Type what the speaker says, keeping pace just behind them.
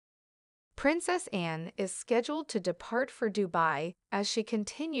Princess Anne is scheduled to depart for Dubai as she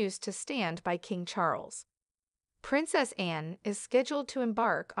continues to stand by King Charles. Princess Anne is scheduled to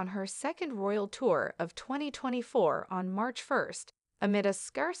embark on her second royal tour of 2024 on March 1st, amid a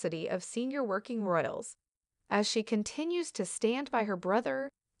scarcity of senior working royals. As she continues to stand by her brother,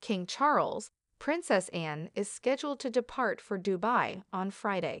 King Charles, Princess Anne is scheduled to depart for Dubai on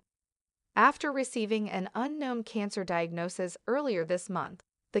Friday. After receiving an unknown cancer diagnosis earlier this month,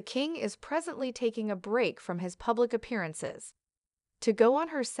 the king is presently taking a break from his public appearances. To go on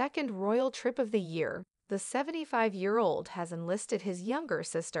her second royal trip of the year, the 75-year-old has enlisted his younger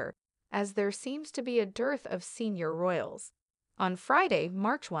sister, as there seems to be a dearth of senior royals. On Friday,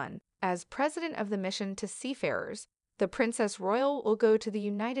 March 1, as president of the mission to Seafarers, the Princess Royal will go to the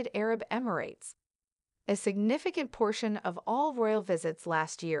United Arab Emirates. A significant portion of all royal visits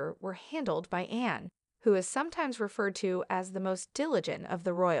last year were handled by Anne, who is sometimes referred to as the most diligent of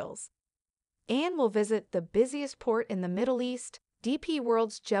the royals. Anne will visit the busiest port in the Middle East, DP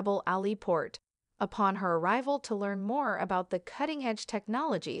World's Jebel Ali port, upon her arrival to learn more about the cutting-edge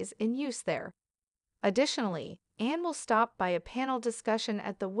technologies in use there. Additionally, Anne will stop by a panel discussion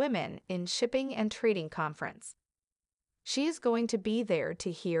at the Women in Shipping and Trading Conference. She is going to be there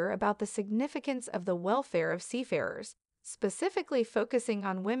to hear about the significance of the welfare of seafarers, specifically focusing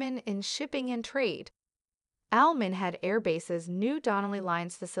on women in shipping and trade. Al Minhad Air Base's new Donnelly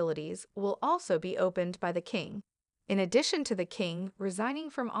Lines facilities will also be opened by the king. In addition to the king resigning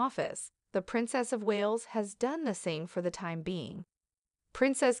from office, the Princess of Wales has done the same for the time being.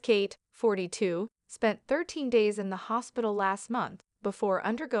 Princess Kate, 42, spent 13 days in the hospital last month before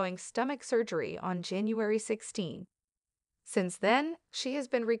undergoing stomach surgery on January 16. Since then, she has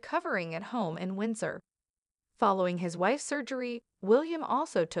been recovering at home in Windsor. Following his wife's surgery, William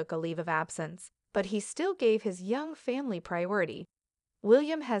also took a leave of absence, but he still gave his young family priority.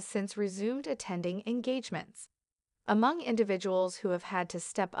 William has since resumed attending engagements. Among individuals who have had to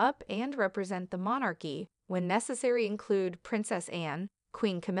step up and represent the monarchy when necessary include Princess Anne,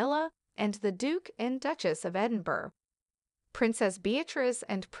 Queen Camilla, and the Duke and Duchess of Edinburgh. Princess Beatrice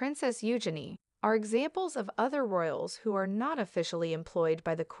and Princess Eugenie are examples of other royals who are not officially employed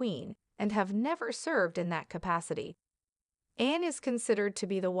by the Queen and have never served in that capacity. Anne is considered to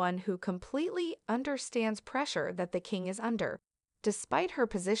be the one who completely understands pressure that the king is under, despite her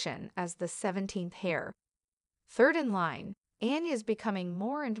position as the 17th heir. Third in line, Anne is becoming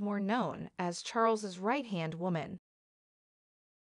more and more known as Charles's right-hand woman.